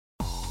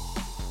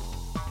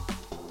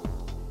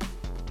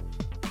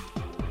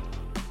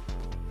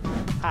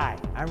Hi,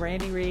 I'm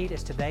Randy Reed.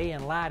 It's Today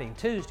in Lighting,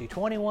 Tuesday,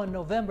 21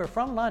 November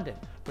from London.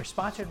 We're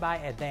sponsored by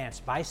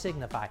Advanced by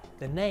Signify,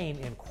 the name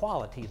in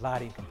quality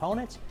lighting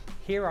components.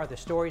 Here are the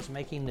stories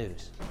making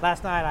news.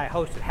 Last night I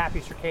hosted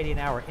Happy Circadian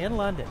Hour in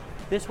London.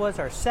 This was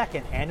our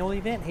second annual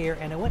event here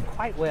and it went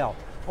quite well.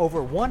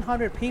 Over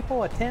 100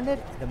 people attended.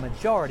 The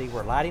majority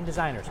were lighting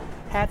designers.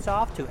 Hats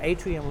off to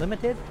Atrium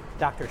Limited,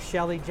 Dr.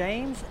 Shelley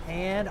James,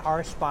 and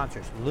our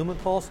sponsors,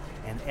 Lumipulse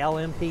and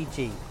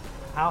LMPG.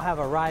 I'll have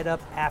a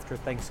write-up after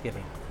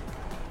Thanksgiving.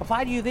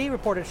 Applied UV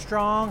reported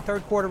strong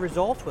third quarter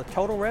results with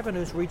total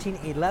revenues reaching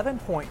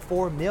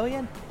 $11.4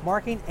 million,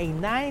 marking a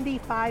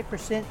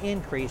 95%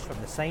 increase from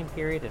the same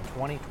period in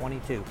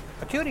 2022.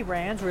 Acuity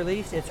Brands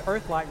released its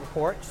Earthlight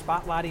report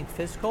spotlighting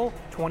fiscal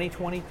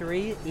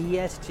 2023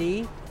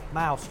 ESG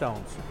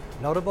milestones.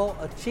 Notable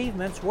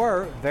achievements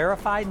were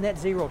verified net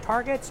zero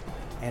targets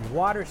and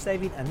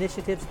water-saving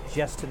initiatives,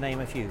 just to name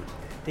a few.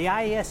 The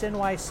IES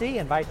NYC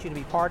invites you to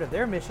be part of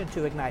their mission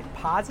to ignite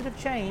positive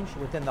change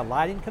within the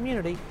lighting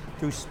community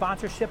through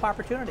sponsorship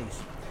opportunities.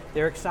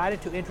 They're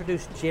excited to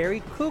introduce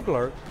Jerry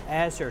Kugler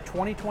as their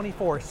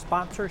 2024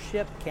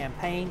 sponsorship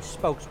campaign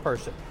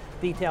spokesperson.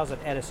 Details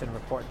at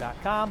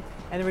edisonreport.com,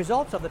 and the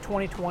results of the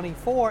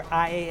 2024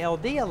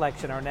 IALD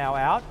election are now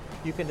out.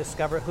 You can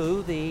discover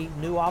who the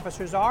new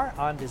officers are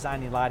on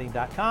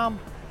designinglighting.com.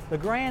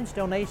 Legrand's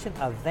donation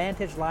of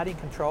Vantage Lighting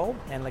Control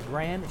and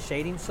Legrand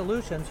Shading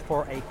Solutions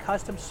for a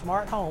custom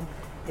smart home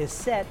is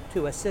set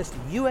to assist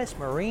U.S.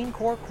 Marine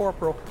Corps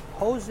Corporal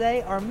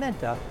Jose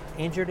Armenta,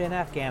 injured in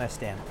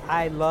Afghanistan.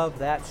 I love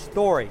that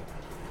story.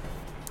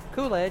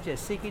 Coolidge is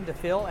seeking to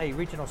fill a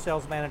regional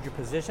sales manager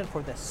position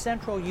for the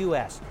Central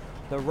U.S.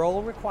 The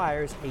role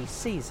requires a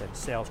seasoned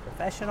sales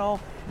professional.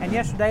 And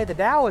yesterday the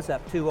Dow was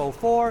up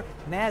 204,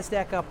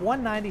 NASDAQ up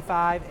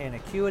 195, and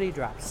Acuity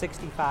dropped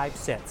 65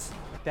 cents.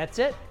 That's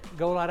it.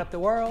 Go light up the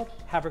world.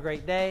 Have a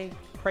great day.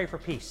 Pray for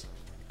peace.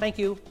 Thank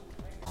you.